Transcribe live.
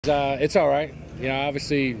It's all right.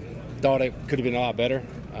 Obviously thought it could have been a lot better.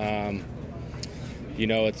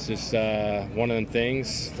 It's just one of them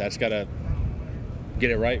things that's got to get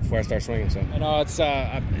it right before I start swinging. So,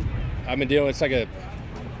 I've been dealing with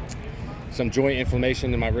some joint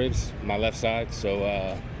inflammation in my ribs, my left side.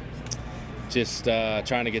 So, just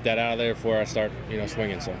trying to get that out of there before I start,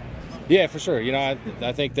 swinging. So, yeah, for sure. I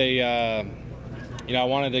think they, I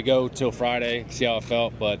wanted to go till Friday, see how it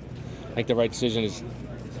felt, but I think the right decision is.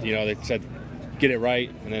 They said get it right,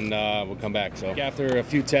 and then we'll come back. So after a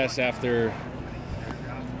few tests, after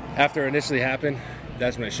it initially happened,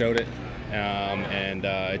 that's when it showed it, and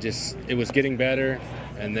it was getting better.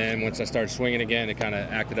 And then once I started swinging again, it kind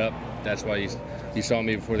of acted up. That's why you saw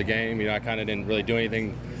me before the game. I kind of didn't really do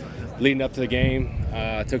anything leading up to the game.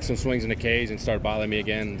 Took some swings in the cage and started bothering me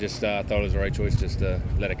again. Just thought it was the right choice just to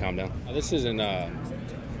let it calm down. This isn't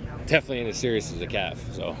definitely as serious as a calf,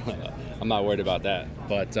 so I'm not worried about that.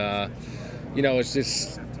 But it's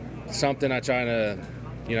just something I try to,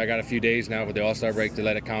 I got a few days now with the All-Star break to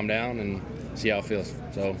let it calm down and see how it feels.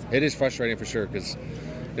 So it is frustrating for sure because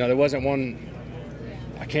there wasn't one.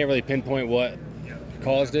 I can't really pinpoint what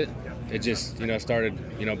caused it. It just started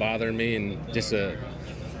bothering me, and just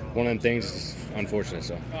one of them things. Just unfortunate.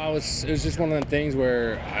 So it was just one of them things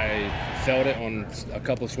where I felt it on a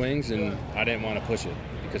couple of swings, and I didn't want to push it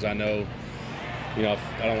because I know, I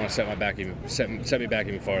don't want to set me back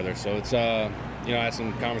even farther. So it's I had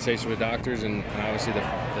some conversation with doctors and obviously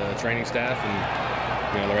the training staff,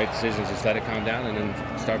 and the right decision is just let it calm down and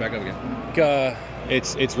then start back up again.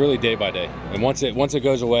 It's really day by day, and once it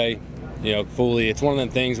goes away, fully, it's one of them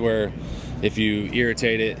things where if you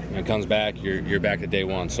irritate it and it comes back, you're back to day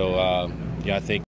one. So I think.